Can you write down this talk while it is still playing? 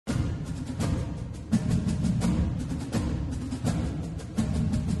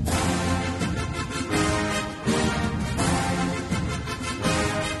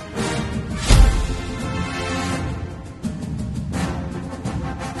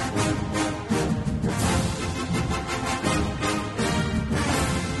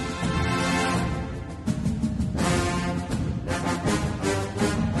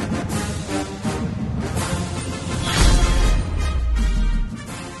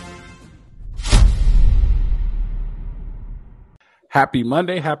Happy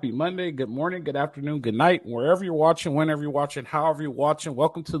Monday, good morning, good afternoon, good night, wherever you're watching, whenever you're watching, however you're watching.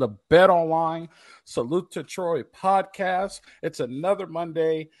 Welcome to the Bet Online Salute to Troy podcast. It's another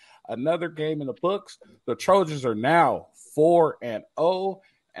Monday, another game in the books. The Trojans are now 4-0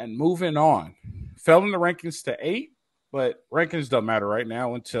 and moving on. Fell in the rankings to 8, but rankings don't matter right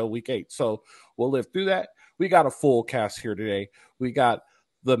now until week 8. So we'll live through that. We got a full cast here today. We got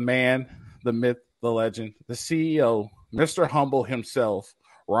the man, the myth, the legend, the CEO, Mr. Humble himself,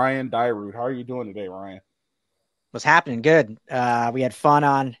 Ryan Dyrud. How are you doing today, Ryan? What's happening? Good. We had fun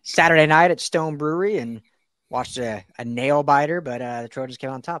on Saturday night at Stone Brewery and watched a nail biter, but the Trojans came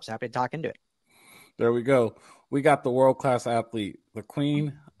on top, so happy to talk into it. There we go. We got the world-class athlete, the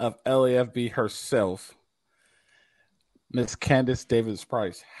queen of LAFB herself, Miss Candace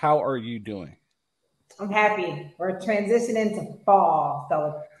Davis-Price. How are you doing? I'm happy. We're transitioning to fall, so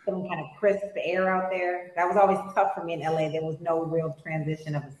it's feeling kind of crisp air out there. That was always tough for me in LA. There was no real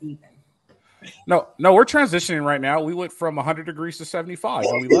transition of a season. No, we're transitioning right now. We went from 100 degrees to 75,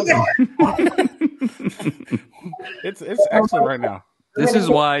 and we love it. It's excellent right now. This is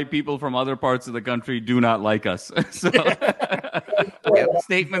why people from other parts of the country do not like us. So,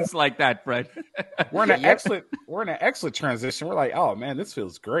 statements like that, Fred. We're in an excellent transition. We're like, oh man, this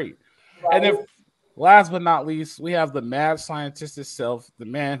feels great. Right. And then last but not least, we have the mad scientist itself, the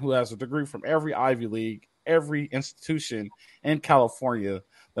man who has a degree from every Ivy League, every institution in California,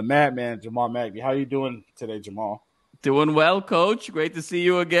 the madman, Jamal Magby. How are you doing today, Jamal? Doing well, Coach. Great to see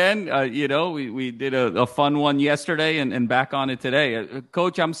you again. We did a fun one yesterday and back on it today.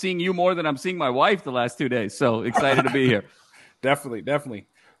 Coach, I'm seeing you more than I'm seeing my wife the last 2 days. So excited to be here. Definitely.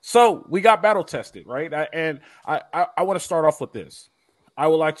 So we got battle tested, right? I want to start off with this. I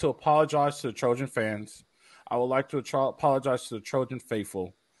would like to apologize to the Trojan fans. I would like to apologize to the Trojan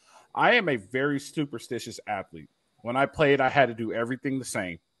faithful. I am a very superstitious athlete. When I played, I had to do everything the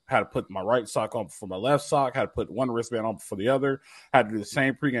same. I had to put my right sock on before my left sock, had to put one wristband on before the other, had to do the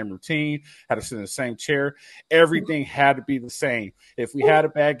same pregame routine, had to sit in the same chair. Everything had to be the same. If we had a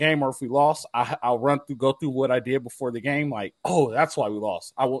bad game or if we lost, I'll go through what I did before the game. Like, oh, that's why we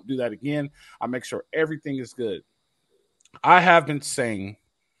lost. I won't do that again. I make sure everything is good. I have been saying,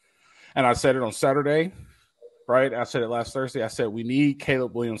 and I said it on Saturday, right? I said it last Thursday. I said we need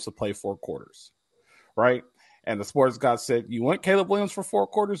Caleb Williams to play 4 quarters, right? And the sports god said, you want Caleb Williams for 4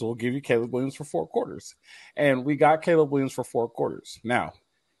 quarters? We'll give you Caleb Williams for 4 quarters. And we got Caleb Williams for 4 quarters. Now,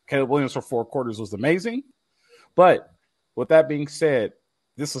 Caleb Williams for 4 quarters was amazing. But with that being said,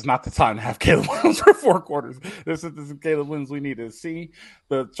 this is not the time to have Caleb Williams for 4 quarters. This is Caleb Williams we need to see.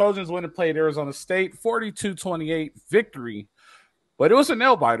 The Trojans went and played Arizona State, 42-28 victory. But it was a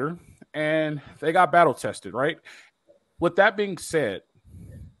nail biter, and they got battle tested, right? With that being said,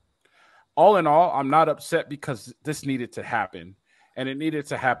 all in all, I'm not upset because this needed to happen. And it needed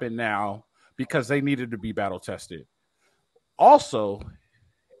to happen now because they needed to be battle tested. Also,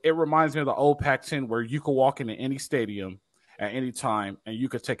 it reminds me of the old Pac-10 where you could walk into any stadium at any time and you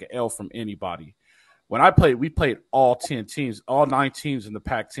could take an L from anybody. When I played, we played all 10 teams, all 9 teams in the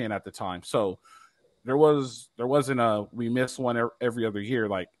Pac-10 at the time. So there wasn't we missed one every other year.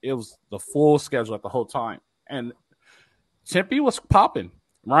 Like, it was the full schedule at the whole time. And Tempe was popping.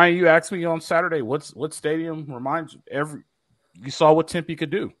 Ryan, you asked me on Saturday, what stadium reminds you? You saw what Tempe could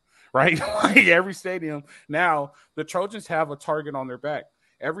do, right? Like every stadium. Now, the Trojans have a target on their back.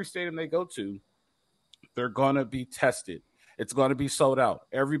 Every stadium they go to, they're going to be tested. It's going to be sold out.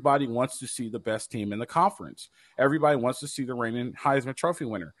 Everybody wants to see the best team in the conference. Everybody wants to see the reigning Heisman Trophy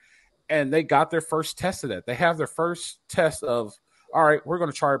winner. And they got their first test of that. They have their first test of, all right, we're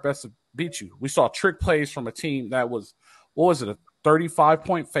going to try our best to beat you. We saw trick plays from a team that was, a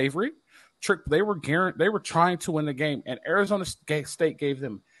 35-point favorite. They were trying to win the game, and Arizona State gave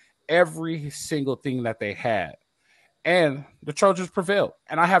them every single thing that they had, and the Trojans prevailed.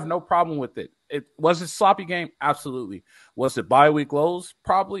 And I have no problem with it. Was it a sloppy game? Absolutely. Was it bye week lows?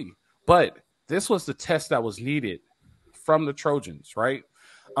 Probably. But this was the test that was needed from the Trojans, right?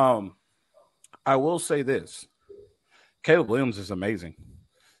 I will say this: Caleb Williams is amazing.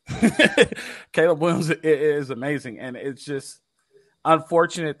 Caleb Williams is amazing, and it's just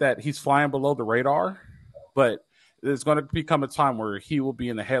unfortunate that he's flying below the radar, but there's going to become a time where he will be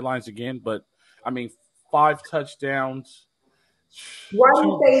in the headlines again. But, 5 touchdowns. Why do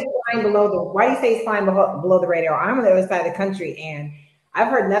you say he's flying below the radar? I'm on the other side of the country, and I've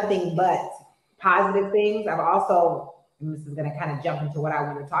heard nothing but positive things. I've also, and this is going to kind of jump into what I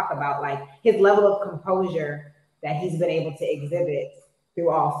want to talk about, like his level of composure that he's been able to exhibit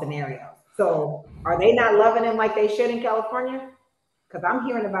through all scenarios. So are they not loving him like they should in California? Because I'm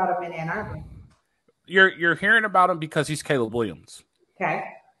hearing about him in Ann Arbor. you're hearing about him because he's Caleb Williams. Okay.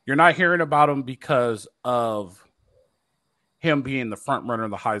 You're not hearing about him because of him being the front runner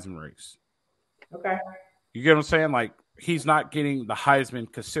of the Heisman race. Okay. You get what I'm saying? Like, he's not getting the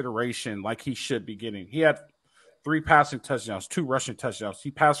Heisman consideration like he should be getting. He had 3 passing touchdowns, 2 rushing touchdowns.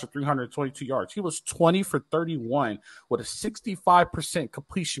 He passed for 322 yards. He was 20 for 31 with a 65%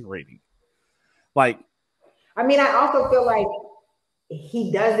 completion rating. Like, I mean, I also feel like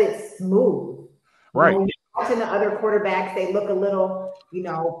he does it smooth. Right. When watching the other quarterbacks, they look a little,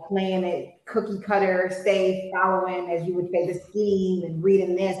 playing it cookie cutter, stay following, as you would say, the scheme and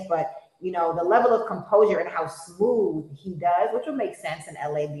reading this. But, the level of composure and how smooth he does, which would make sense in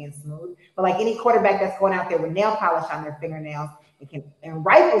LA being smooth. But like any quarterback that's going out there with nail polish on their fingernails and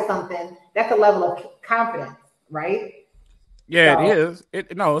rifle something, that's a level of confidence, right? Yeah, so. It is.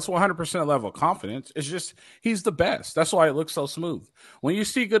 It's 100% level of confidence. It's just he's the best. That's why it looks so smooth. When you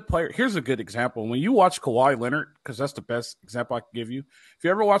see good player, here's a good example. When you watch Kawhi Leonard, because that's the best example I can give you. If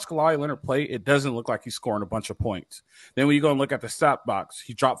you ever watch Kawhi Leonard play, it doesn't look like he's scoring a bunch of points. Then when you go and look at the stat box,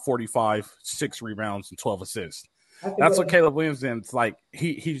 he dropped 45, 6 rebounds, and 12 assists. That's what Caleb Williams did. It's like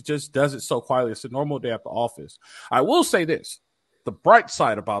he just does it so quietly. It's a normal day at the office. I will say this: the bright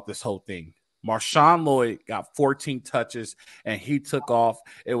side about this whole thing. Marshawn Lloyd got 14 touches, and he took off.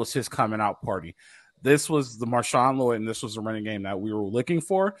 It was his coming out party. This was the Marshawn Lloyd, and this was the running game that we were looking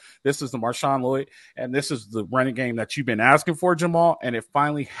for. This is the Marshawn Lloyd, and this is the running game that you've been asking for, Jamal, and it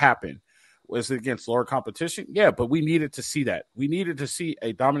finally happened. Was it against lower competition? Yeah, but we needed to see that. We needed to see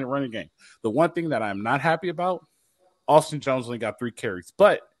a dominant running game. The one thing that I'm not happy about, Austin Jones only got 3 carries,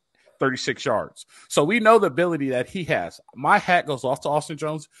 but 36 yards. So we know the ability that he has. My hat goes off to Austin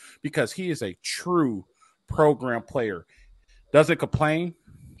Jones because he is a true program player. Doesn't complain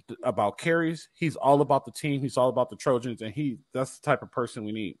about carries. He's all about the team. He's all about the Trojans, and that's the type of person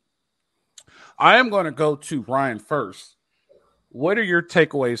we need. I am going to go to Ryan first. What are your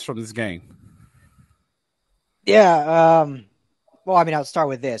takeaways from this game? Yeah. Well, I mean, I'll start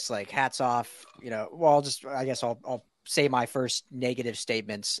with this. Like, hats off. I'll say my first negative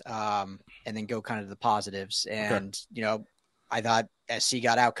statements and then go kind of the positives. And, I thought SC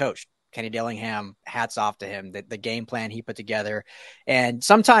got out coached. Kenny Dillingham, hats off to him, the game plan he put together. And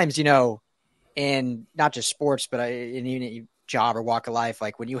sometimes, in not just sports, but in even job or walk of life,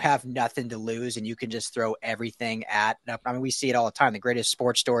 like when you have nothing to lose and you can just throw everything we see it all the time. The greatest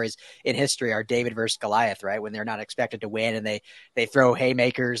sports stories in history are David versus Goliath, right? When they're not expected to win and they throw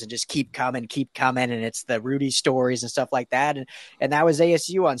haymakers and just keep coming. And it's the Rudy stories and stuff like that. And that was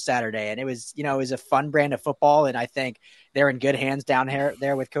ASU on Saturday. And it was, it was a fun brand of football. And I think they're in good hands down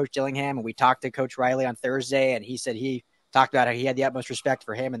there with Coach Dillingham. And we talked to Coach Riley on Thursday, and he said he talked about how he had the utmost respect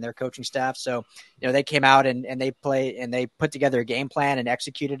for him and their coaching staff. So, they came out and they put together a game plan and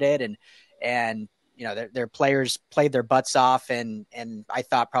executed it. And their players played their butts off. And I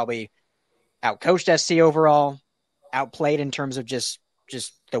thought probably outcoached SC overall, outplayed in terms of just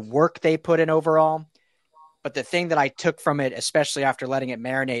the work they put in overall. But the thing that I took from it, especially after letting it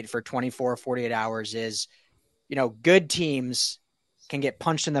marinate for 24 or 48 hours is, good teams can get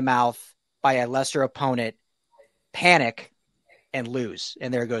punched in the mouth by a lesser opponent, panic, and lose,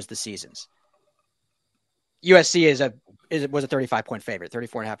 and there goes the seasons. USC was a 35-point favorite,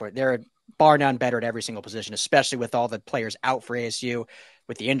 34.5 point. They're bar none better at every single position, especially with all the players out for ASU,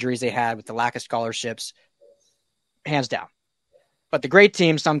 with the injuries they had, with the lack of scholarships, hands down. But the great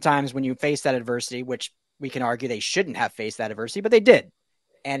teams, sometimes when you face that adversity, which we can argue they shouldn't have faced that adversity, but they did.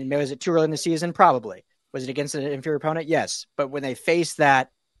 And was it too early in the season? Probably. Was it against an inferior opponent? Yes. But when they faced that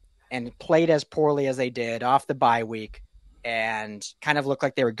and played as poorly as they did off the bye week and kind of looked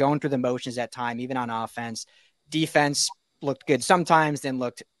like they were going through the motions at time, even on offense, defense looked good sometimes, then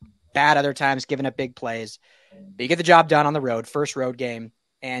looked bad other times, giving up big plays. But you get the job done on the road, first road game,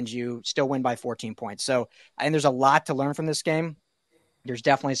 and you still win by 14 points. So I think there's a lot to learn from this game. There's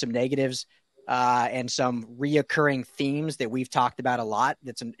definitely some negatives and some reoccurring themes that we've talked about a lot.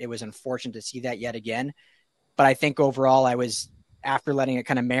 It was unfortunate to see that yet again. But I think overall after letting it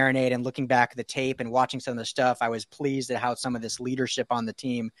kind of marinate and looking back at the tape and watching some of the stuff, I was pleased at how some of this leadership on the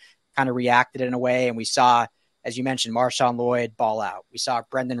team kind of reacted in a way. And we saw, as you mentioned, Marshawn Lloyd ball out. We saw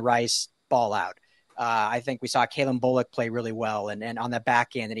Brendan Rice ball out. I think we saw Kalen Bullock play really well. And on the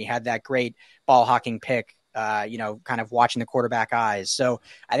back end, and he had that great ball hawking pick, kind of watching the quarterback eyes. So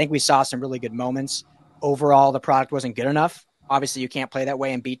I think we saw some really good moments. Overall, the product wasn't good enough. Obviously, you can't play that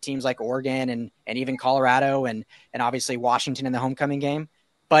way and beat teams like Oregon and even Colorado and obviously Washington in the homecoming game.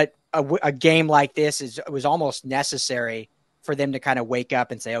 But a game like this was almost necessary for them to kind of wake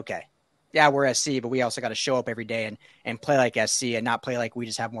up and say, okay, yeah, we're SC, but we also got to show up every day and play like SC and not play like we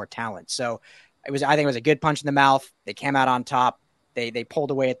just have more talent. So I think it was a good punch in the mouth. They came out on top. They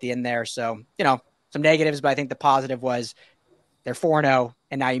pulled away at the end there. So, some negatives, but I think the positive was they're 4-0,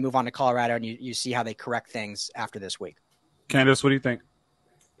 and now you move on to Colorado and you see how they correct things after this week. Candace, what do you think?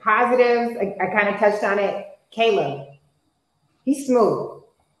 Positives, I kind of touched on it. Caleb, he's smooth.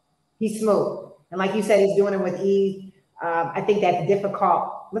 And like you said, he's doing it with ease. I think that's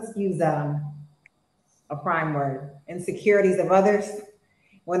difficult. Let's use a prime word. Insecurities of others.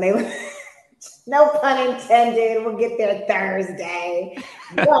 When they, no pun intended, we'll get there Thursday.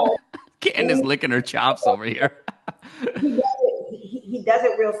 But Candace licking her chops over here. he does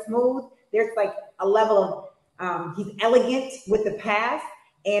it real smooth. There's like a level of, he's elegant with the pass.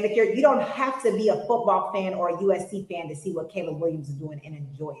 And if you don't have to be a football fan or a USC fan to see what Caleb Williams is doing and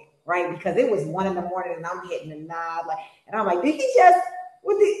enjoy it, right? Because it was 1 a.m. and I'm hitting a nod, and I'm like, did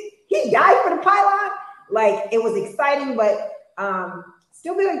he died for the pylon? Like, it was exciting, but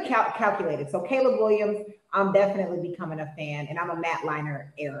still very calculated. So Caleb Williams, I'm definitely becoming a fan, and I'm a Matt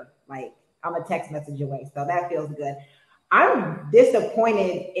Liner error. Like, I'm a text message away, so that feels good. I'm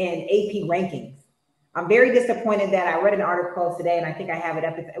disappointed in AP rankings. I'm very disappointed that I read an article today, and I think I have it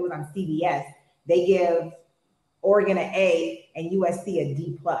up. It was on CBS. They give Oregon an A and USC a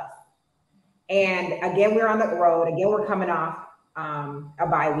D+. And again, we're on the road. Again, we're coming off a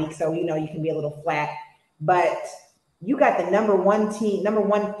bye week, so you can be a little flat. But you got the number 2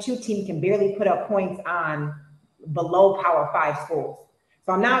 team can barely put up points on below Power 5 schools.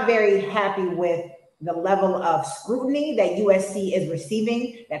 So I'm not very happy with the level of scrutiny that USC is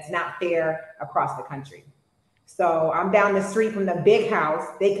receiving. That's not fair across the country. So I'm down the street from the big house.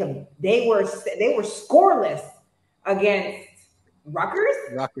 They were scoreless against Rutgers.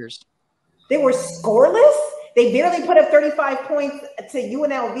 They were scoreless. They barely put up 35 points to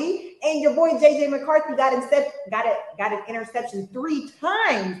UNLV, and your boy JJ McCarthy got an interception 3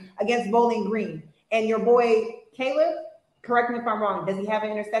 times against Bowling Green. And your boy Caleb, correct me if I'm wrong, does he have an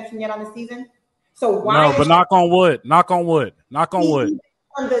interception yet on the season? So why? No, but knock on wood.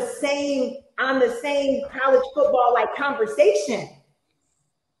 On the same college football conversation.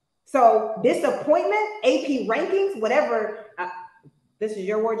 So disappointment, AP rankings, whatever. This is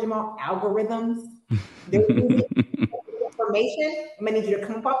your word, Jamal. Algorithms. They're using information. I'm gonna need you to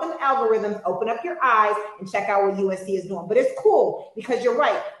come up in algorithms, open up your eyes, and check out what USC is doing. But it's cool because you're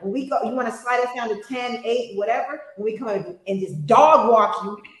right. When we go, you want to slide us down to 10, 8, whatever. When we come in and just dog walk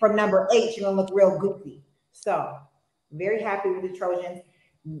you from number 8, you're gonna look real goofy. So very happy with the Trojans.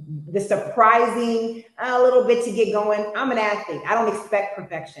 The surprising a little bit to get going. I'm an athlete. I don't expect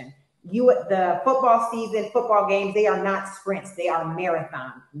perfection. The football season, football games, they are not sprints. They are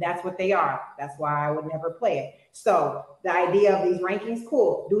marathons. That's what they are. That's why I would never play it. So the idea of these rankings,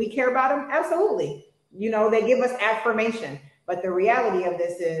 cool. Do we care about them? Absolutely. They give us affirmation. But the reality of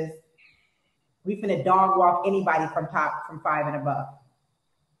this is we finna dog walk anybody from 5 and above.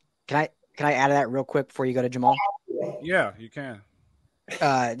 Can I add to that real quick before you go to Jamal? Yeah, you can.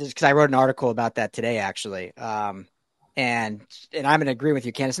 Just because I wrote an article about that today, actually. And I'm in agreement with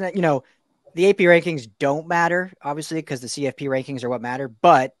you, Candace. And the AP rankings don't matter, obviously, because the CFP rankings are what matter.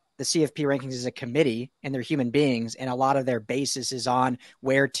 But the CFP rankings is a committee, and they're human beings, and a lot of their basis is on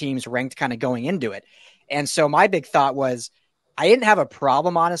where teams ranked kind of going into it. And so my big thought was, I didn't have a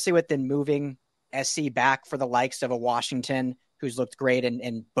problem, honestly, with them moving SC back for the likes of a Washington, who's looked great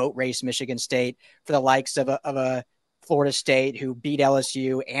and boat race Michigan State, for the likes of a Florida State, who beat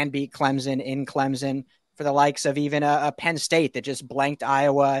LSU and beat Clemson in Clemson, for the likes of even a Penn State that just blanked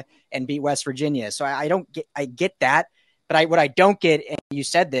Iowa and beat West Virginia. So I get that, but what I don't get, and you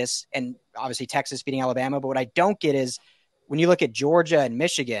said this, and obviously Texas beating Alabama, but what I don't get is when you look at Georgia and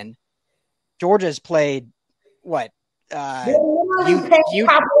Michigan, Georgia's played what? University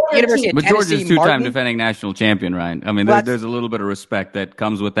of but Tennessee, Georgia's 2-time Martin? defending national champion, Ryan. I mean, there's a little bit of respect that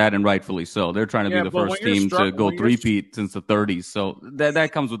comes with that, and rightfully so. They're trying to be the first team to go three-peat since the 30s, so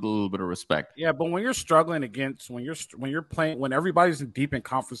that comes with a little bit of respect. Yeah, but when you're struggling against when you're playing when everybody's deep in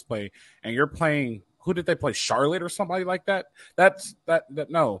conference play and you're playing. Who did they play? Charlotte or somebody like that?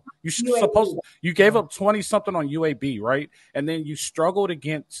 No. You gave up 20 something on UAB, right? And then you struggled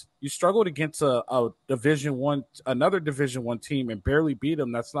against a another Division 1 team and barely beat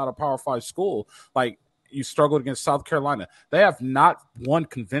them. That's not a Power 5 school. Like, you struggled against South Carolina. They have not won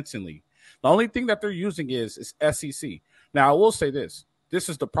convincingly. The only thing that they're using is SEC. Now, I will say this. This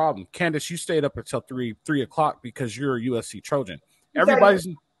is the problem. Candace, you stayed up until 3 o'clock because you're a USC Trojan.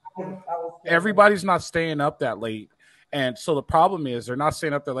 Everybody's not staying up that late. And so the problem is they're not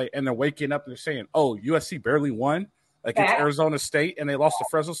staying up that late and they're waking up and they're saying, oh, USC barely won against Arizona State and they lost to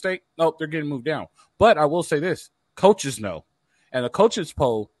Fresno State. Nope, they're getting moved down. But I will say this, coaches know. And the coaches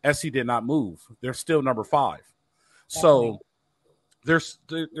poll, SC did not move. They're still number 5. So there's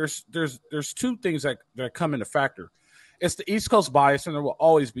two things that come into factor. It's the East Coast bias, and there will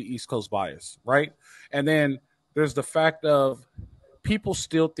always be East Coast bias, right? And then there's the fact of people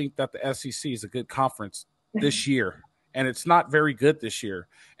still think that the SEC is a good conference this year, and it's not very good this year.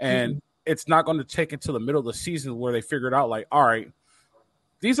 And it's not going to take until the middle of the season where they figure it out, like, all right,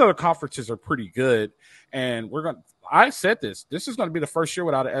 these other conferences are pretty good, and I said this is going to be the first year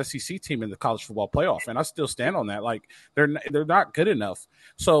without an SEC team in the college football playoff, and I still stand on that. Like, they're not good enough.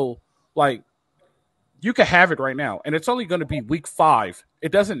 So, like, you can have it right now, and it's only going to be week 5.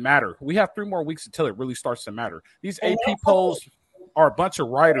 It doesn't matter. We have 3 more weeks until it really starts to matter. These AP polls are a bunch of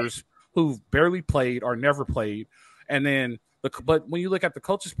writers who've barely played or never played, and then but when you look at the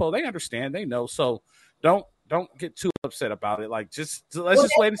coaches poll, they understand, they know. So don't get too upset about it. Like, let's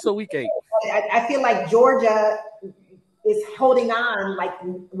just wait until week 8. I feel like Georgia is holding on like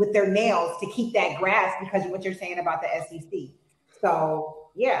with their nails to keep that grasp because of what you're saying about the SEC. So.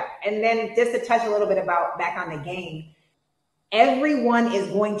 Yeah, and then just to touch a little bit about back on the game, everyone is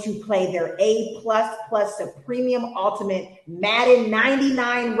going to play their A++ to premium ultimate Madden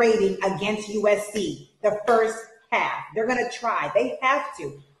 99 rating against USC the first half. They're going to try. They have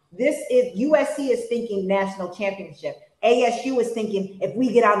to. USC is thinking national championship. ASU is thinking, if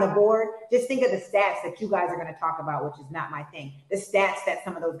we get on the board, just think of the stats that you guys are going to talk about, which is not my thing. The stats that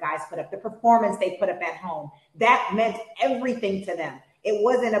some of those guys put up, the performance they put up at home, that meant everything to them. It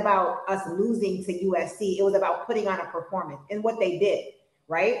wasn't about us losing to USC. It was about putting on a performance and what they did,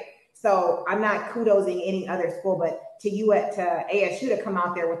 right? So I'm not kudosing any other school, but to ASU to come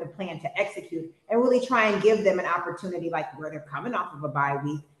out there with a plan to execute and really try and give them an opportunity, like where they're coming off of a bye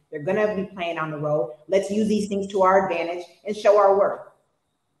week. They're going to be playing on the road. Let's use these things to our advantage and show our worth.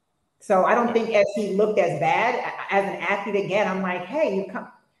 So I don't think SC looked as bad as an athlete. Again, I'm like, hey, you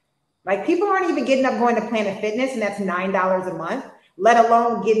come. Like, people aren't even getting up going to Planet Fitness, and that's $9 a month, let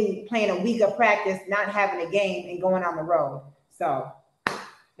alone playing a week of practice, not having a game, and going on the road. So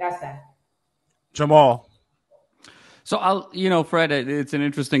that's that. Jamal. So Fred, it's an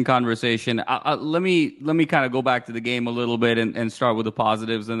interesting conversation. Let me kind of go back to the game a little bit and start with the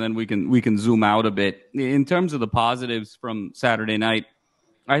positives, and then we can zoom out a bit. In terms of the positives from Saturday night,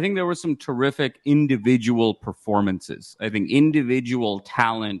 I think there were some terrific individual performances. I think individual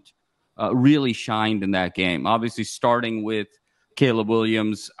talent really shined in that game. Obviously, starting with Caleb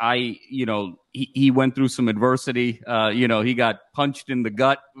Williams, he went through some adversity. He got punched in the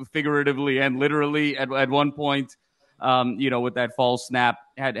gut, figuratively and literally at one point. With that false snap,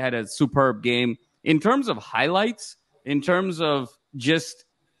 had a superb game. In terms of highlights, in terms of just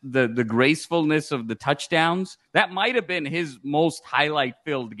the gracefulness of the touchdowns, that might have been his most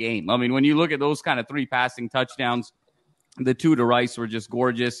highlight-filled game. I mean, when you look at those kind of 3 passing touchdowns, the 2 to Rice were just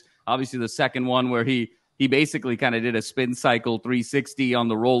gorgeous. Obviously, the second one where he basically kind of did a spin cycle 360 on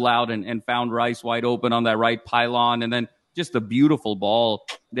the rollout and found Rice wide open on that right pylon, and then just a beautiful ball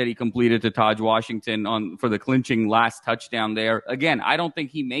that he completed to Taj Washington for the clinching last touchdown there. Again, I don't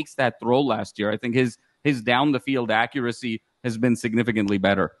think he makes that throw last year. I think his down the field accuracy has been significantly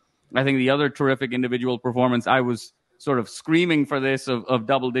better. I think the other terrific individual performance, I was sort of screaming for this of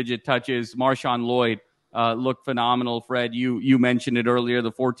double-digit touches. Marshawn Lloyd looked phenomenal. Fred, you mentioned it earlier,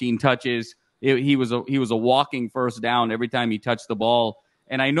 the 14 touches. He was a walking first down every time he touched the ball.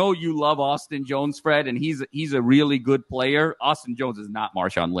 And I know you love Austin Jones, Fred, and he's a really good player. Austin Jones is not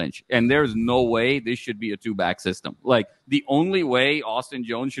Marshawn Lynch, and there's no way this should be a 2-back system. Like, the only way Austin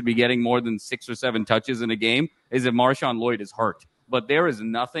Jones should be getting more than 6 or 7 touches in a game is if Marshawn Lloyd is hurt. But there is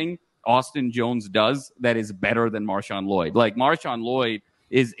nothing Austin Jones does that is better than Marshawn Lloyd. Like, Marshawn Lloyd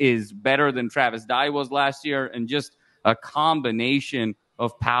is better than Travis Dye was last year, and just a combination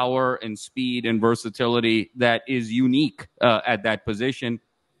of power and speed and versatility that is unique at that position.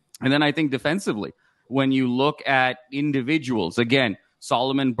 And then I think defensively, when you look at individuals, again,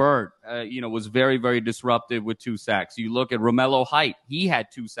 Solomon Byrd, was very, very disruptive with 2 sacks. You look at Romello Height, he had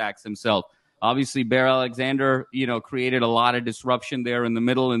 2 sacks himself. Obviously, Bear Alexander, created a lot of disruption there in the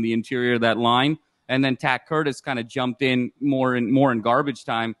middle and the interior of that line. And then Tack Curtis kind of jumped in more in garbage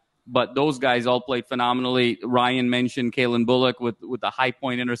time. But those guys all played phenomenally. Ryan mentioned Kalen Bullock with the high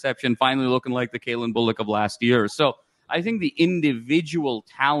point interception, finally looking like the Kalen Bullock of last year. So I think the individual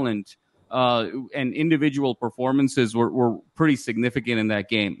talent and individual performances were pretty significant in that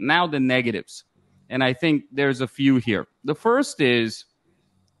game. Now the negatives, and I think there's a few here. The first is,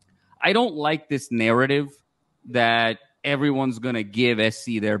 I don't like this narrative that everyone's going to give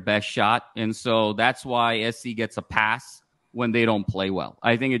SC their best shot, and so that's why SC gets a pass when they don't play well.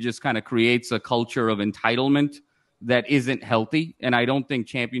 I think it just kind of creates a culture of entitlement that isn't healthy. And I don't think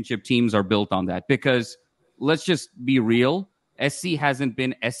championship teams are built on that, because let's just be real. SC hasn't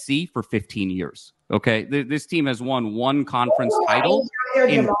been SC for 15 years. Okay. This team has won one conference title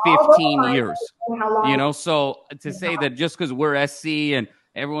in 15 years. So to say that just because we're SC and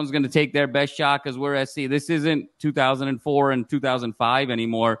everyone's going to take their best shot because we're SC, this isn't 2004 and 2005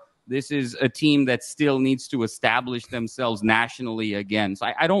 anymore. This is a team that still needs to establish themselves nationally again. So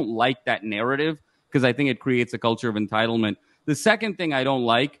I don't like that narrative, because I think it creates a culture of entitlement. The second thing I don't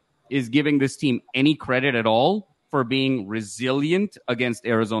like is giving this team any credit at all for being resilient against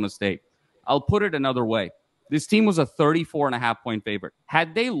Arizona State. I'll put it another way. This team was a 34.5-point favorite.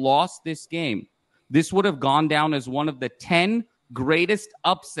 Had they lost this game, this would have gone down as one of the 10 greatest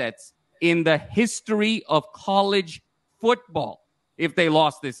upsets in the history of college football if they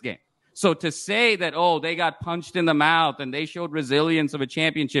lost this game. So to say that, they got punched in the mouth and they showed resilience of a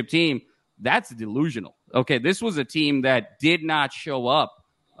championship team, that's delusional. Okay, this was a team that did not show up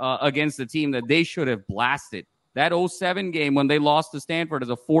against a team that they should have blasted. That 07 game when they lost to Stanford as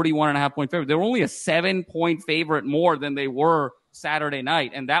a 41.5-point favorite, they were only a 7-point favorite more than they were Saturday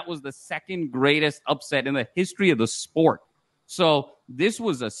night. And that was the second greatest upset in the history of the sport. So this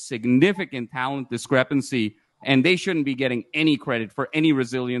was a significant talent discrepancy, and they shouldn't be getting any credit for any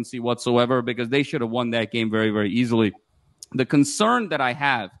resiliency whatsoever, because they should have won that game very, very easily. The concern that I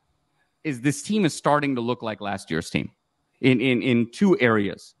have is this team is starting to look like last year's team in two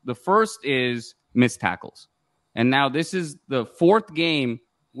areas. The first is missed tackles. And now this is the fourth game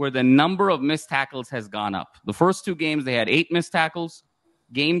where the number of missed tackles has gone up. The first two games, they had 8 missed tackles.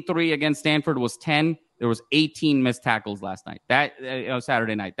 Game 3 against Stanford was 10. There was 18 missed tackles last night.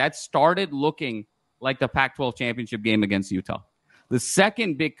 Saturday night. That started looking like the Pac-12 championship game against Utah. The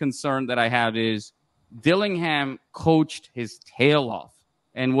second big concern that I have is Dillingham coached his tail off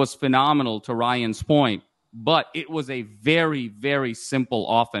and was phenomenal, to Ryan's point. But it was a very, very simple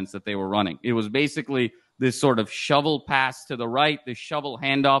offense that they were running. It was basically this sort of shovel pass to the right, the shovel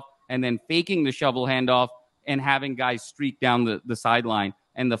handoff, and then faking the shovel handoff and having guys streak down the sideline.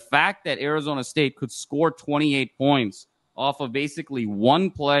 And the fact that Arizona State could score 28 points off of basically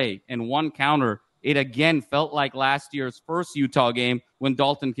one play and one counter, it again felt like last year's first Utah game when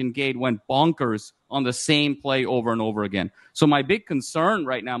Dalton Kincaid went bonkers on the same play over and over again. So my big concern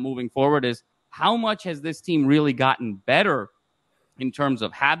right now moving forward is, how much has this team really gotten better in terms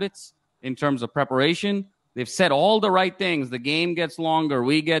of habits, in terms of preparation? They've said all the right things. The game gets longer.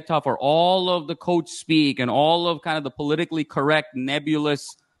 We get tougher. All of the coach speak and all of kind of the politically correct, nebulous,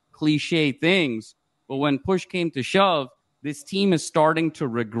 cliche things. But when push came to shove, this team is starting to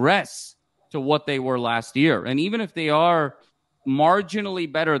regress to what they were last year. And even if they are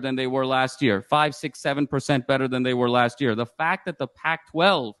marginally better than they were last year, 5, 6, 7% better than they were last year, the fact that the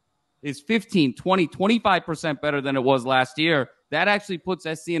Pac-12 is 15, 20, 25% better than it was last year, that actually puts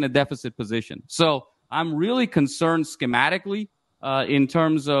SC in a deficit position. So I'm really concerned schematically in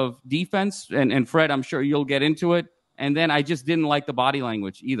terms of defense. And Fred, I'm sure you'll get into it. And then I just didn't like the body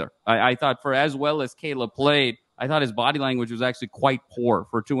language either. I thought for as well as Caleb played, I thought his body language was actually quite poor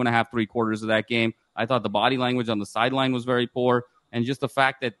for 2.5, 3 quarters of that game. I thought the body language on the sideline was very poor. And just the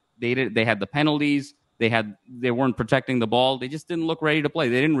fact that they had the penalties, they weren't protecting the ball. They just didn't look ready to play.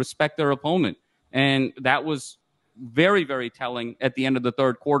 They didn't respect their opponent. And that was very, very telling at the end of the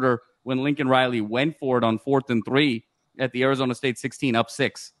third quarter when Lincoln Riley went for it on 4th and 3 at the Arizona State 16 up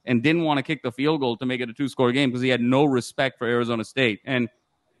 6 and didn't want to kick the field goal to make it a 2-score game because he had no respect for Arizona State. And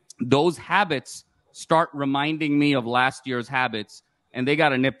those habits start reminding me of last year's habits, and they got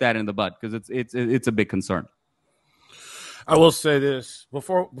to nip that in the bud because it's a big concern. I will say this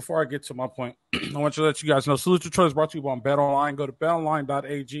before I get to my point. I want to let you guys know Salute to Troy is brought to you on BetOnline. Go to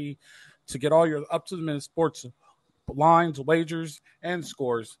betonline.ag to get all your up-to-the-minute sports lines, wagers, and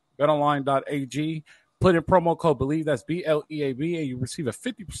scores. BetOnline.ag. Put in promo code BELIEVE, that's BLEAV, and you receive a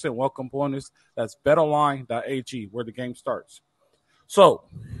 50% welcome bonus. That's BetOnline.ag, where the game starts. So,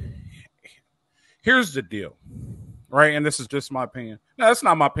 here's the deal, right? And this is just my opinion. No, that's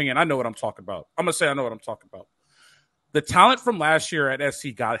not my opinion. I know what I'm talking about. I'm going to say I know what I'm talking about. The talent from last year at SC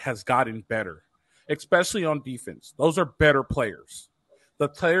has gotten better, especially on defense. Those are better players. The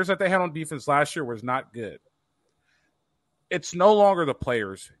players that they had on defense last year was not good. It's no longer the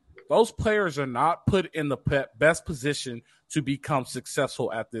players. Those players are not put in the best position to become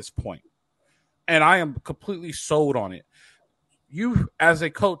successful at this point. And I am completely sold on it. You, as a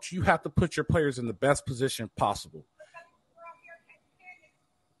coach, you have to put your players in the best position possible.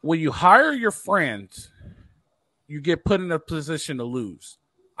 When you hire your friends, you get put in a position to lose.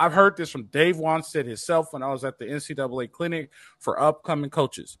 I've heard this from Dave Wanstead himself when I was at the NCAA clinic for upcoming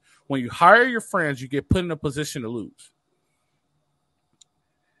coaches. When you hire your friends, you get put in a position to lose.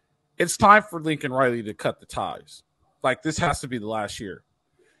 It's time for Lincoln Riley to cut the ties. Like, this has to be the last year.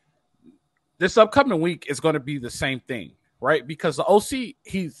 This upcoming week is going to be the same thing, right? Because the OC,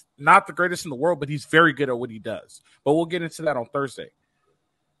 he's not the greatest in the world, but he's very good at what he does. But we'll get into that on Thursday.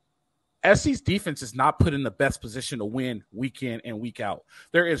 SC's defense is not put in the best position to win week in and week out.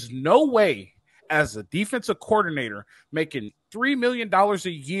 There is no way, as a defensive coordinator making $3 million a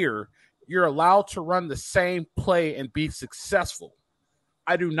year, you're allowed to run the same play and be successful.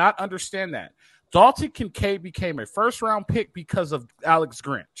 I do not understand that. Dalton Kincaid became a first-round pick because of Alex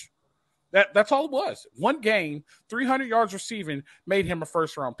Grinch. That's all it was. One game, 300 yards receiving, made him a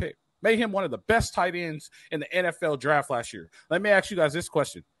first-round pick. Made him one of the best tight ends in the NFL draft last year. Let me ask you guys this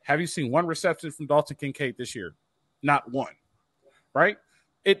question. Have you seen one reception from Dalton Kincaid this year? Not one, right?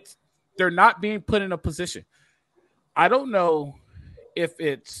 They're not being put in a position. I don't know if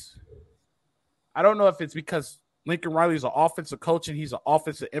it's because Lincoln Riley's an offensive coach and he's an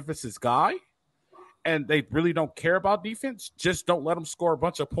offensive emphasis guy and they really don't care about defense, just don't let them score a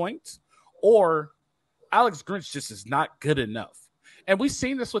bunch of points, or Alex Grinch just is not good enough. And we've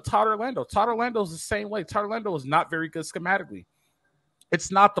seen this with Todd Orlando. Todd Orlando is the same way. Todd Orlando is not very good schematically.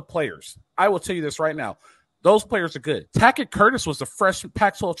 It's not the players. I will tell you this right now. Those players are good. Tackett Curtis was the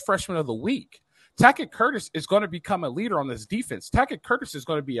Pac-12 freshman of the week. Tackett Curtis is going to become a leader on this defense. Tackett Curtis is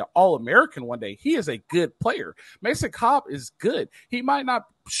going to be an All-American one day. He is a good player. Mason Cobb is good. He might not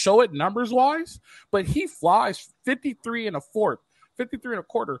show it numbers-wise, but he flies 53 and a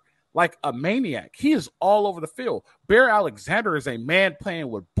quarter like a maniac. He is all over the field. Bear Alexander is a man playing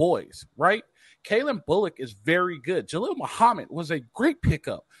with boys, right? Kalen Bullock is very good. Jalil Muhammad was a great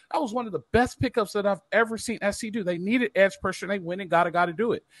pickup. That was one of the best pickups that I've ever seen SC do. They needed edge pressure, and they went and got to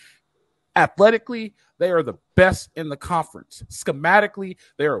do it. Athletically, they are the best in the conference. Schematically,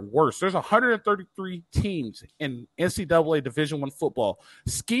 they are worse. There's 133 teams in NCAA Division I football.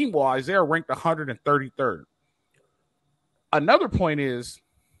 Scheme-wise, they are ranked 133rd. Another point is...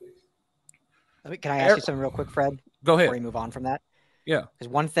 Can I ask you something real quick, Fred? Go ahead. Before you move on from that? Yeah.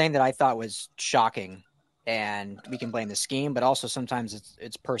 Because one thing that I thought was shocking, and we can blame the scheme, but also sometimes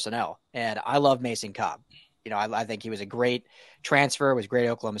it's personnel. And I love Mason Cobb. I think he was a great transfer, was great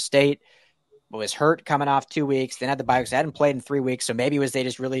at Oklahoma State, was hurt coming off 2 weeks, then had the bye weeks. I hadn't played in 3 weeks, so maybe they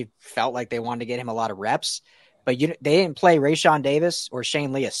just really felt like they wanted to get him a lot of reps. But they didn't play Rayshawn Davis or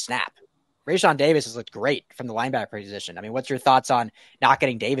Shane Lee a snap. Rayshawn Davis has looked great from the linebacker position. I mean, what's your thoughts on not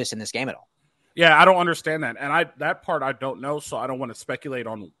getting Davis in this game at all? Yeah, I don't understand that. And that part I don't know, so I don't want to speculate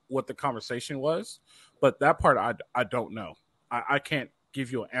on what the conversation was. But that part I don't know. I can't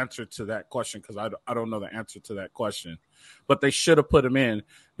give you an answer to that question because I don't know the answer to that question. But they should have put him in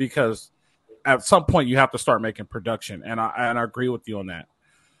because at some point you have to start making production. And I agree with you on that.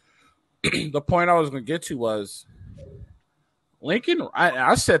 The point I was going to get to was Lincoln,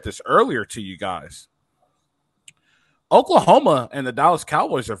 I said this earlier to you guys. Oklahoma and the Dallas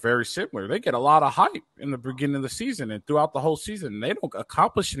Cowboys are very similar. They get a lot of hype in the beginning of the season and throughout the whole season, and they don't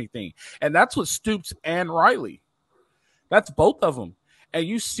accomplish anything. And that's what Stoops and Riley. That's both of them. And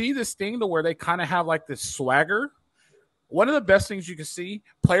you see this thing to where they kind of have like this swagger. One of the best things you can see,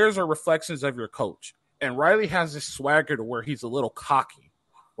 players are reflections of your coach. And Riley has this swagger to where he's a little cocky,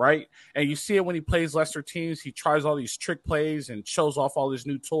 right? And you see it when he plays lesser teams. He tries all these trick plays and shows off all his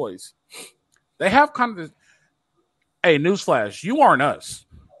new toys. They have kind of this. Hey, newsflash, you aren't us.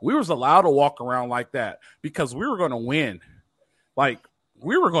 We was allowed to walk around like that because we were going to win. Like,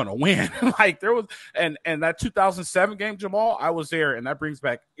 we were going to win. Like, there was – and that 2007 game, Jamal, I was there, and that brings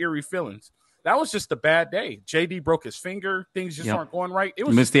back eerie feelings. That was just a bad day. JD broke his finger. Things just aren't going right. It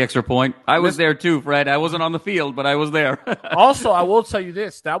was missed the extra point. I was there too, Fred. I wasn't on the field, but I was there. Also, I will tell you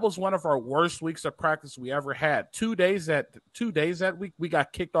this. That was one of our worst weeks of practice we ever had. 2 days that week, we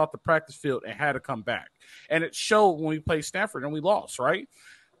got kicked off the practice field and had to come back. And it showed when we played Stanford and we lost, right?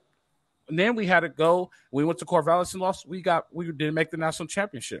 And then we had to go. We went to Corvallis and lost. We didn't make the national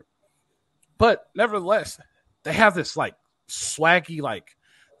championship. But nevertheless, they have this like swaggy, like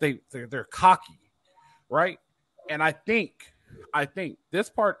they're cocky, right? And I think this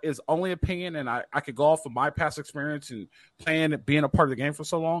part is only opinion, and I could go off of my past experience and being a part of the game for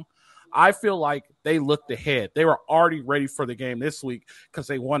so long. I feel like they looked ahead. They were already ready for the game this week because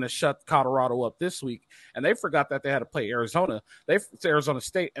they want to shut Colorado up this week, and they forgot that they had to play Arizona. Arizona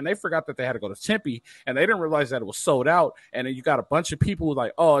State, and they forgot that they had to go to Tempe, and they didn't realize that it was sold out. And then you got a bunch of people who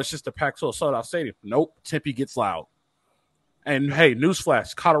like, oh, it's just a Pac-12 sold out stadium. Nope, Tempe gets loud. And hey,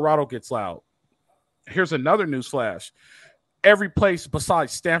 newsflash, Colorado gets loud. Here's another newsflash. every place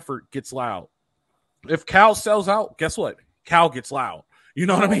besides Stanford gets loud. If Cal sells out, guess what? Cal gets loud. You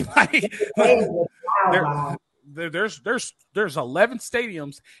know what I mean? There's 11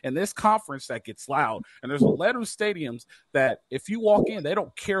 stadiums in this conference that gets loud, and there's 11 stadiums that if you walk in, they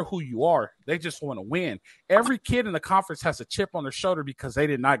don't care who you are. They just want to win. Every kid in the conference has a chip on their shoulder because they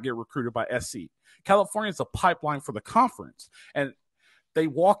did not get recruited by SC. California is a pipeline for the conference, and they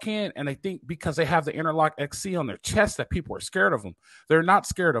walk in and they think because they have the Interlock XC on their chest that people are scared of them. They're not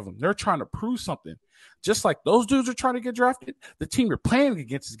scared of them. They're trying to prove something. Just like those dudes are trying to get drafted, the team you're playing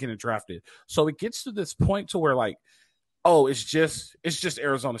against is getting drafted. So it gets to this point to where like, oh, it's just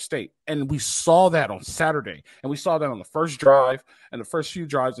Arizona State. And we saw that on Saturday. And we saw that on the first drive and the first few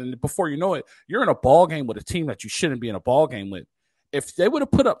drives. And before you know it, you're in a ball game with a team that you shouldn't be in a ball game with. If they would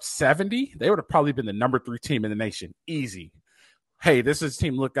have put up 70, they would have probably been the number 3 team in the nation. Easy. Hey, this is a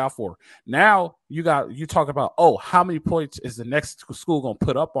team to look out for. Now you talk about, oh, how many points is the next school going to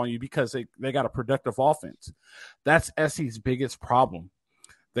put up on you because they got a productive offense. That's SC's biggest problem.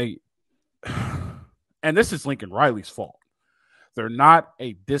 And this is Lincoln Riley's fault. They're not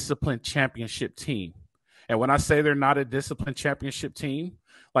a disciplined championship team. And when I say they're not a disciplined championship team,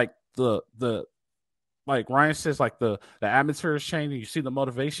 like like Ryan says, like the atmosphere is changing, you see the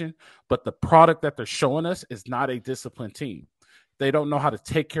motivation, but the product that they're showing us is not a disciplined team. They don't know how to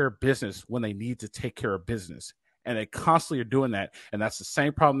take care of business when they need to take care of business. And they constantly are doing that. And that's the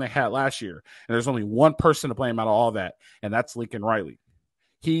same problem they had last year. And there's only one person to blame out of all that, and that's Lincoln Riley.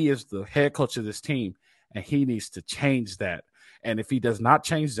 He is the head coach of this team, and he needs to change that. And if he does not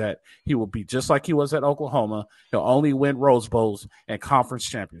change that, he will be just like he was at Oklahoma. He'll only win Rose Bowls and conference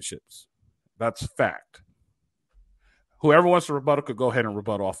championships. That's fact. Whoever wants to rebuttal could go ahead and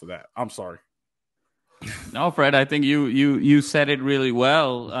rebut off of that. I'm sorry. No, Fred, I think you said it really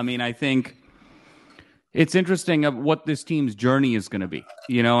well. I mean, I think it's interesting of what this team's journey is going to be,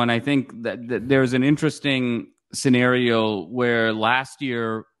 and I think that there's an interesting scenario where last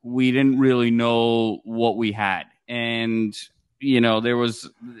year we didn't really know what we had. And, there was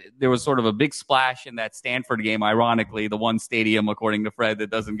sort of a big splash in that Stanford game, ironically, the one stadium, according to Fred, that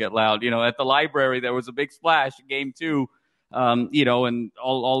doesn't get loud. At the library, there was a big splash, game 2. And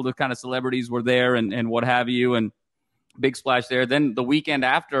all the kind of celebrities were there and what have you, and big splash there. Then the weekend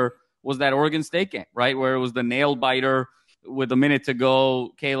after was that Oregon State game, right, where it was the nail biter with a minute to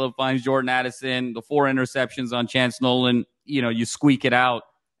go. Caleb finds Jordan Addison, the 4 interceptions on Chance Nolan. You squeak it out,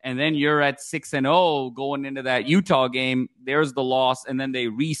 and then you're at 6-0 going into that Utah game. There's the loss, and then they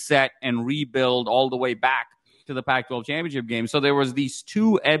reset and rebuild all the way back to the Pac-12 championship game. So there was these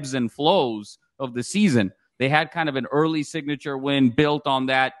 2 ebbs and flows of the season. They had kind of an early signature win, built on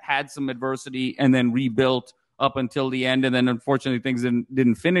that, had some adversity, and then rebuilt up until the end. And then, unfortunately, things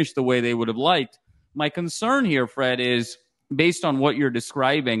didn't finish the way they would have liked. My concern here, Fred, is based on what you're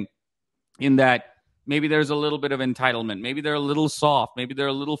describing, in that maybe there's a little bit of entitlement. Maybe they're a little soft. Maybe they're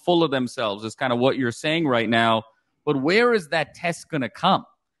a little full of themselves, is kind of what you're saying right now. But where is that test going to come?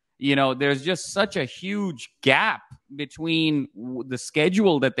 There's just such a huge gap between the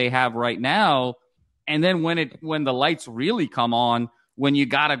schedule that they have right now, and then when the lights really come on, when you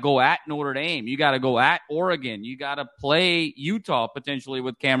got to go at Notre Dame, you got to go at Oregon, you got to play Utah potentially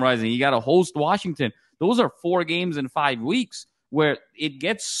with Cam Rising, you got to host Washington. Those are 4 games in 5 weeks where it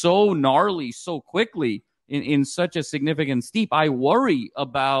gets so gnarly so quickly in such a significant steep. I worry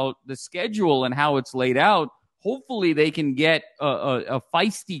about the schedule and how it's laid out. Hopefully they can get a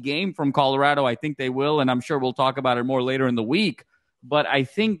feisty game from Colorado. I think they will, and I'm sure we'll talk about it more later in the week. But I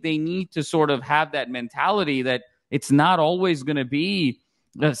think they need to sort of have that mentality that it's not always going to be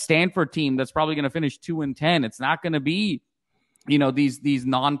the Stanford team that's probably going to finish 2-10. It's not going to be, these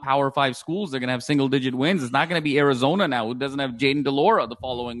non-Power 5 schools. They're going to have single-digit wins. It's not going to be Arizona now, who doesn't have Jaden DeLora the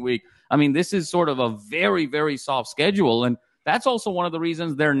following week. I mean, this is sort of a very, very soft schedule. And that's also one of the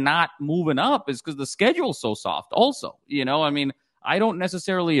reasons they're not moving up, is because the schedule's so soft also. I don't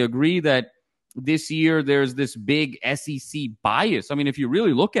necessarily agree that this year there's this big SEC bias. I mean, if you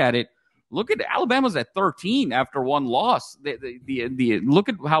really look at it, look at Alabama's at 13 after one loss. Look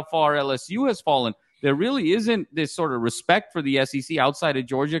at how far LSU has fallen. There really isn't this sort of respect for the SEC outside of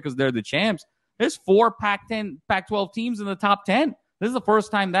Georgia because they're the champs. There's 4 Pac-10, Pac-12 teams in the top 10. This is the first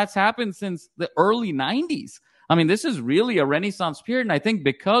time that's happened since the early 90s. I mean, this is really a renaissance period. And I think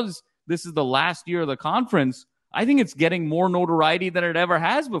because this is the last year of the conference, I think it's getting more notoriety than it ever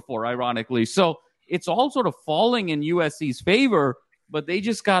has before, ironically. So it's all sort of falling in USC's favor, but they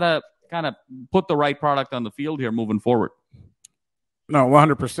just got to kind of put the right product on the field here moving forward. No,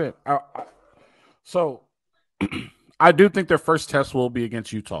 100%. So I do think their first test will be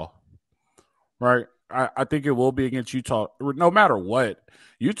against Utah, right? I think it will be against Utah. No matter what,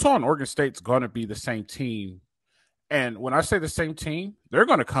 Utah and Oregon State's going to be the same team. And when I say the same team, they're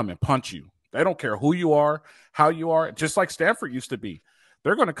going to come and punch you. They don't care who you are, how you are, just like Stanford used to be.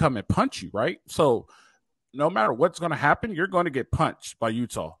 They're going to come and punch you, right? So no matter what's going to happen, you're going to get punched by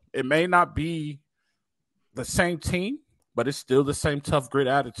Utah. It may not be the same team, but it's still the same tough grit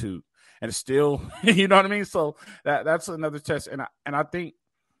attitude. And it's still, you know what I mean? So that's another test. And I think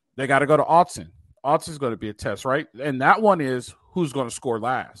they got to go to Austin. Austin's going to be a test, right? And that one is who's going to score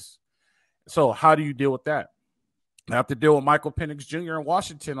last. So how do you deal with that? I have to deal with Michael Penix Jr. in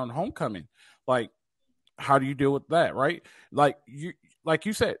Washington on homecoming. Like, how do you deal with that, right? Like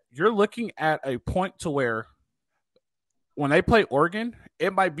you said, you're looking at a point to where when they play Oregon,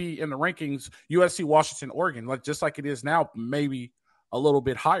 it might be in the rankings USC, Washington, Oregon, like just like it is now, maybe a little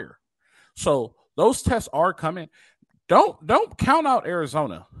bit higher. So those tests are coming. Don't count out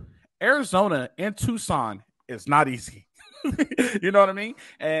Arizona. Arizona in Tucson is not easy. You know what I mean?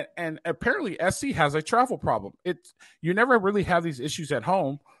 And apparently SC has a travel problem. You never really have these issues at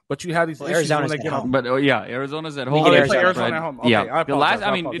home, but you have these issues Arizona's when they get home. home. But Arizona's at home. Oh, they Arizona, play Arizona at home. Okay, yeah. I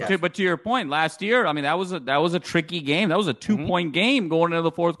apologize. But to your point, last year, I mean, that was a tricky game. That was a 2-point game going into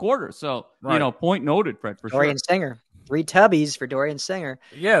the fourth quarter. So point noted, Fred, for Dorian sure. Singer, 3 tubbies for Dorian Singer.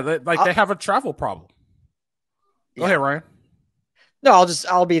 Yeah, they have a travel problem. Go ahead, Ryan. No,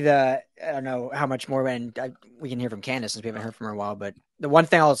 I'll be I don't know how much more when we can hear from Candace since we haven't heard from her in a while, but the one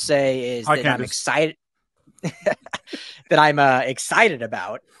thing I'll say is that I'm excited excited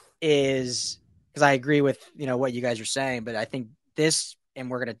about is because I agree with, what you guys are saying, but I think this,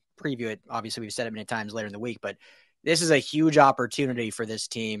 and we're going to preview it. Obviously we've said it many times later in the week, but this is a huge opportunity for this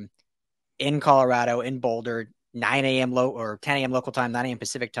team in Colorado, in Boulder, 9 a.m. or 10 a.m. local time, 9 a.m.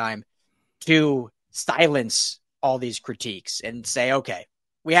 Pacific time, to silence all these critiques and say, okay,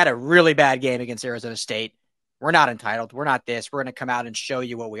 we had a really bad game against Arizona State. We're not entitled. We're not this. We're going to come out and show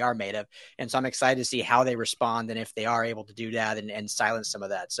you what we are made of. And so I'm excited to see how they respond and if they are able to do that and silence some of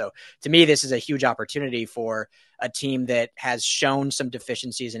that. So to me, this is a huge opportunity for a team that has shown some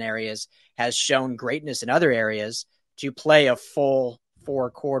deficiencies in areas, has shown greatness in other areas, to play a full 4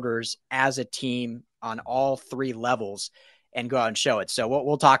 quarters as a team on all 3 levels and go out and show it. So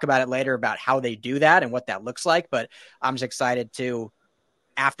we'll talk about it later about how they do that and what that looks like. But I'm just excited to,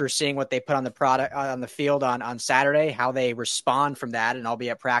 after seeing what they put on the field on Saturday, how they respond from that. And I'll be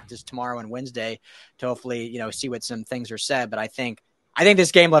at practice tomorrow and Wednesday to hopefully, see what some things are said. But I think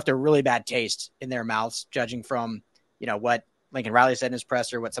this game left a really bad taste in their mouths, judging from, what Lincoln Riley said in his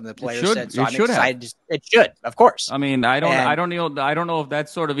presser, what some of the players said. So I'm excited. It should, of course. I mean, I don't know if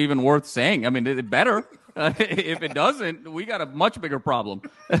that's sort of even worth saying. I mean, it better. If it doesn't, we got a much bigger problem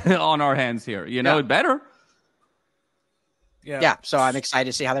on our hands here. It better. Yeah. So I'm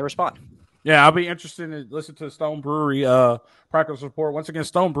excited to see how they respond. Yeah, I'll be interested to listen to the Stone Brewery practice report. Once again,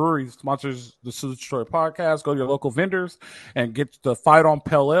 Stone Brewery sponsors the South Detroit podcast. Go to your local vendors and get the Fight on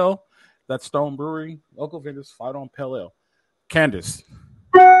Pale Ale. That's Stone Brewery. Local vendors, Fight on Pale Ale. Candace,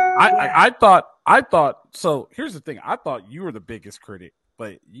 I thought. So here's the thing. I thought you were the biggest critic,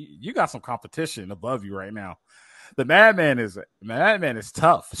 but you got some competition above you right now. The Madman is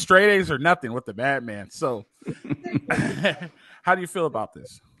tough. Straight A's are nothing with the Madman. So, how do you feel about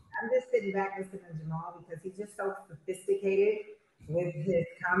this? I'm just sitting back listening to Jamal because he's just so sophisticated with his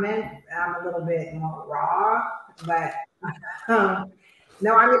comments. I'm a little bit more raw, but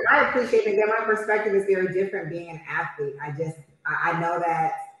no, I mean, I appreciate it. Again, my perspective is very different being an athlete. I know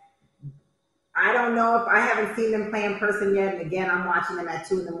that. I don't know if I haven't seen them play in person yet. And again, I'm watching them at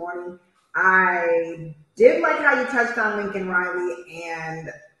 2 a.m. I did like how you touched on Lincoln Riley,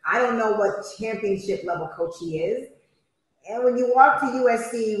 and I don't know what championship level coach he is. And when you walk to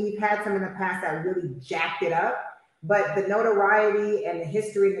USC, we've had some in the past that really jacked it up. But the notoriety and the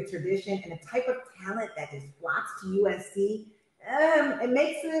history and the tradition and the type of talent that just flocks to USC, it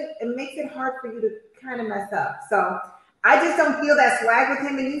makes it hard for you to kind of mess up. So I just don't feel that swag with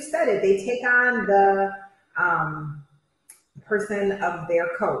him. And you said it. They take on the person of their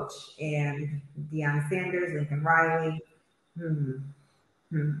coach. And Deion Sanders, Lincoln Riley.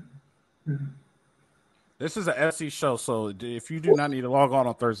 This is an FC show, so if you do not need to log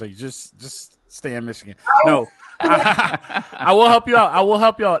on Thursday, just stay in Michigan. No, I will help you out. I will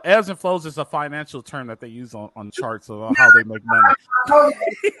help you out. Ebbs and flows is a financial term that they use on charts of how they make money.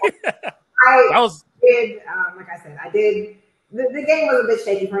 Like I said, I did. The game was a bit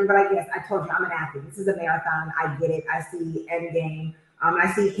shaky for me, but I guess I told you I'm an athlete. This is a marathon. I get it. I see end game.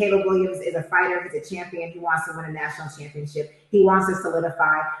 I see Caleb Williams is a fighter. He's a champion. He wants to win a national championship. He wants to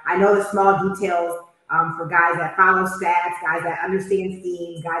solidify. I know the small details for guys that follow stats, guys that understand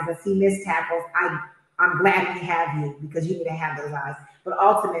schemes, guys that see missed tackles. I'm glad we have you because you need to have those eyes. But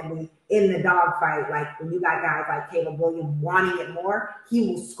ultimately, in the dogfight, like when you got guys like Caleb Williams wanting it more, he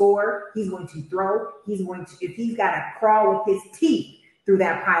will score. He's going to throw. He's going to, if he's got to crawl with his teeth through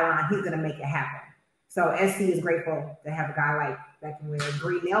that pylon, he's going to make it happen. So SC is grateful to have a guy like that can wear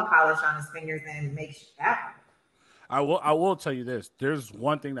green nail polish on his fingers and make shit happen. I will tell you this. There's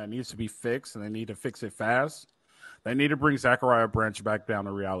one thing that needs to be fixed, and they need to fix it fast. They need to bring Zachariah Branch back down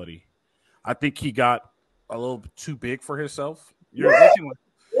to reality. I think he got a little too big for himself. You're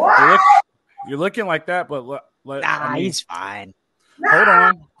looking like that, but he's fine.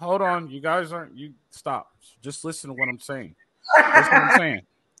 Hold on. You guys aren't. You stop. Just listen to what I'm saying. That's what I'm saying.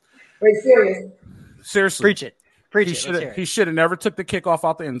 Wait, seriously. Preach it. He should have never took the kickoff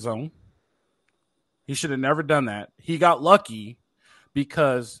out the end zone. He should have never done that. He got lucky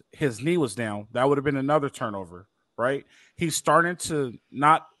because his knee was down. That would have been another turnover, right? He's starting to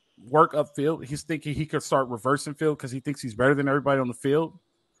not work upfield. He's thinking he could start reversing field because he thinks he's better than everybody on the field.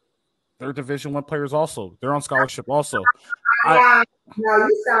 They're Division I players also. They're on scholarship also. I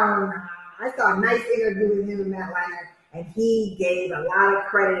saw a nice interview with him and Matt Leinart, and he gave a lot of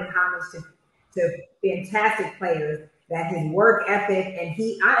credit and homage to fantastic players, that his work ethic, and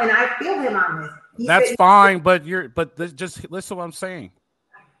I feel him on this. That's fine, but just listen to what I'm saying.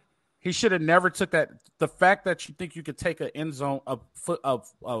 He should have never took that. The fact that you think you could take a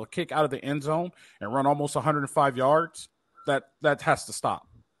kick out of the end zone and run almost 105 yards, that has to stop.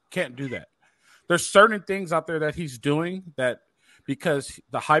 Can't do that. There's certain things out there that he's doing that because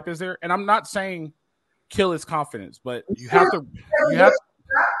the hype is there, and I'm not saying kill his confidence, but you have to.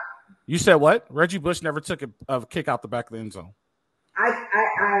 You said what? Reggie Bush never took a kick out the back of the end zone. I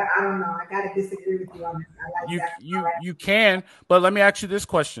don't know. I gotta disagree with you on this. I like that. You can, but let me ask you this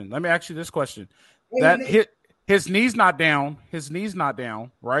question. That his knee's not down. His knee's not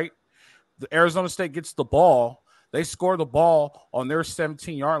down, right? The Arizona State gets the ball. They score the ball on their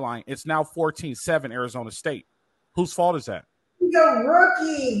 17-yard line. It's now 14-7 Arizona State. Whose fault is that? He's a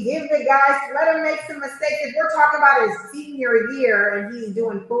rookie. Give the guys, let him make some mistakes. If we're talking about his senior year and he's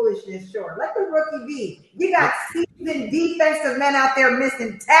doing foolishness, sure. Let the rookie be. You got seasoned defensive men out there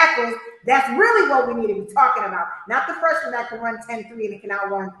missing tackles. That's really what we need to be talking about. Not the freshman that can run 10-3 and can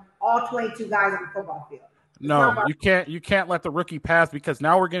outrun all 22 guys on the football field. No, you can't let the rookie pass because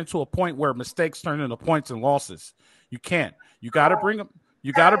now we're getting to a point where mistakes turn into points and losses. You can't. You got to bring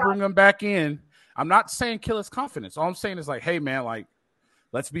them back in. I'm not saying kill his confidence. All I'm saying is like, hey man, like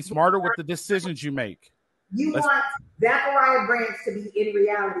let's be smarter with the decisions you make. You want Zachariah Branch to be in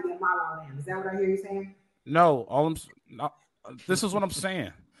reality in La La Land. Is that what I hear you saying? No, this is what I'm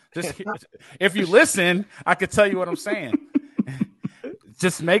saying. If you listen, I could tell you what I'm saying.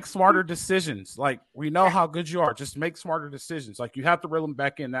 Just make smarter decisions. Like, we know how good you are. Just make smarter decisions. Like, you have to reel him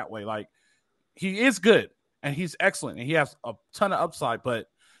back in that way. Like, he is good and he's excellent and he has a ton of upside, but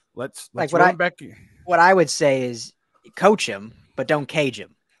let's reel him back in. What I would say is coach him, but don't cage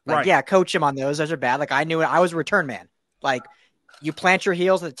him. Like, right. Yeah, coach him on those. Those are bad. Like, I knew it. I was a return man. Like, you plant your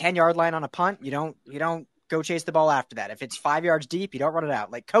heels at the 10-yard line on a punt. You don't go chase the ball after that. If it's 5 yards deep, you don't run it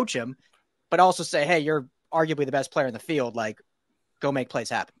out. Like, coach him, but also say, hey, you're arguably the best player in the field. Like, go make plays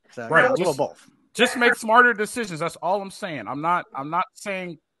happen. So right. A little both. Just make smarter decisions. That's all I'm saying. I'm not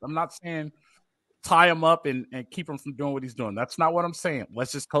saying tie him up and keep him from doing what he's doing. That's not what I'm saying.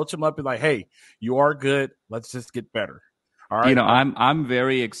 Let's just coach him up and like, hey, you are good. Let's just get better. All right. I'm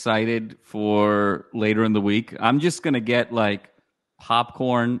very excited for later in the week. I'm just gonna get like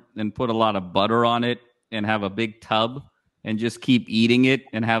popcorn and put a lot of butter on it and have a big tub and just keep eating it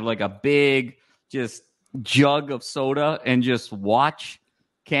and have like a big just jug of soda and just watch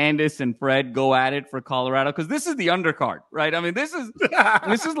Candace and Fred go at it for Colorado, because this is the undercard, right? I mean, this is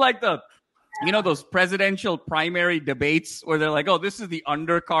like the those presidential primary debates where they're like, oh, this is the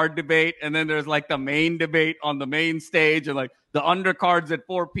undercard debate, and then there's like the main debate on the main stage, and like the undercards at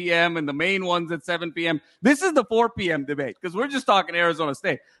 4 p.m. and the main ones at 7 p.m. This is the 4 p.m. debate because we're just talking Arizona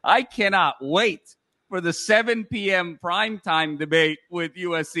State. I cannot wait for the 7 p.m. primetime debate with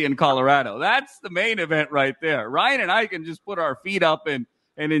USC and Colorado. That's the main event right there. Ryan and I can just put our feet up and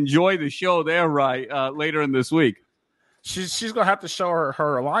enjoy the show there, later in this week. She's gonna have to show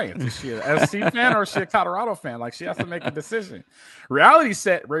her alliance. Is she an SC fan or is she a Colorado fan? Like, she has to make a decision. Reality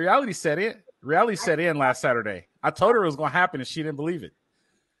set in last Saturday. I told her it was gonna happen and she didn't believe it.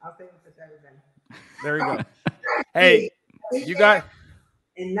 I'll say it for Thursday. There you go. Hey, you got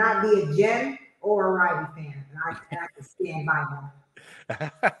and not be a Jen or a Riley fan, and I can stand by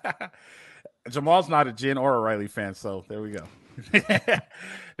them. Jamal's not a Jen or a Riley fan, so there we go.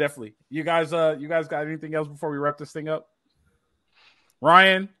 Definitely. You guys got anything else before we wrap this thing up?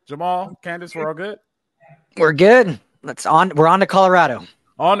 Ryan, Jamal, Candace, we're all good? We're good. We're on to Colorado.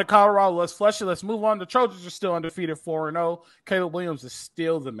 On to Colorado. Let's flush it. Let's move on. The Trojans are still undefeated 4-0. Caleb Williams is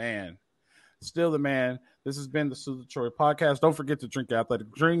still the man. Still the man. This has been the Salute to Troy podcast. Don't forget to drink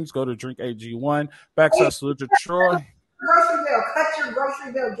athletic drinks. Go to Drink AG1. /Salute to Troy. Grocery bill. Cut your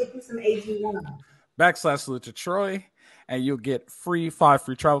grocery bill. Get you some AG1. /Salute to Troy. And you'll get 5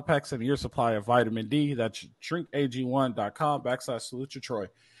 free travel packs and a year supply of vitamin D. That's drinkag1.com /Salute to Troy.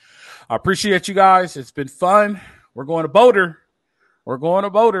 I appreciate you guys. It's been fun. We're going to Boulder.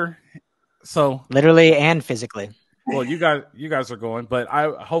 So literally and physically. Well, you guys are going, but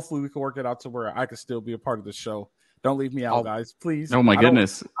hopefully we can work it out to where I can still be a part of the show. Don't leave me out, guys, please. Oh my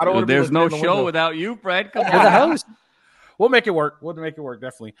goodness! I don't There's no show without you, Fred. Come on, you're the host. We'll make it work.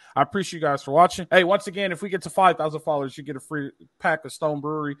 Definitely. I appreciate you guys for watching. Hey, once again, if we get to 5,000 followers, you get a free pack of Stone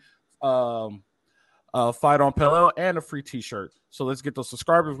Brewery Fight on Pale and a free T-shirt. So let's get those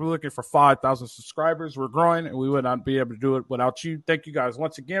subscribers. We're looking for 5,000 subscribers. We're growing, and we would not be able to do it without you. Thank you guys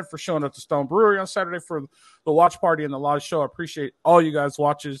once again for showing up to Stone Brewery on Saturday for the watch party and the live show. I appreciate all you guys'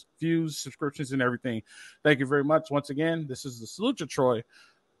 watches, views, subscriptions, and everything. Thank you very much. Once again, this is the Salute to Troy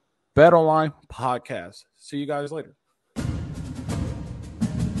Bet Online podcast. See you guys later.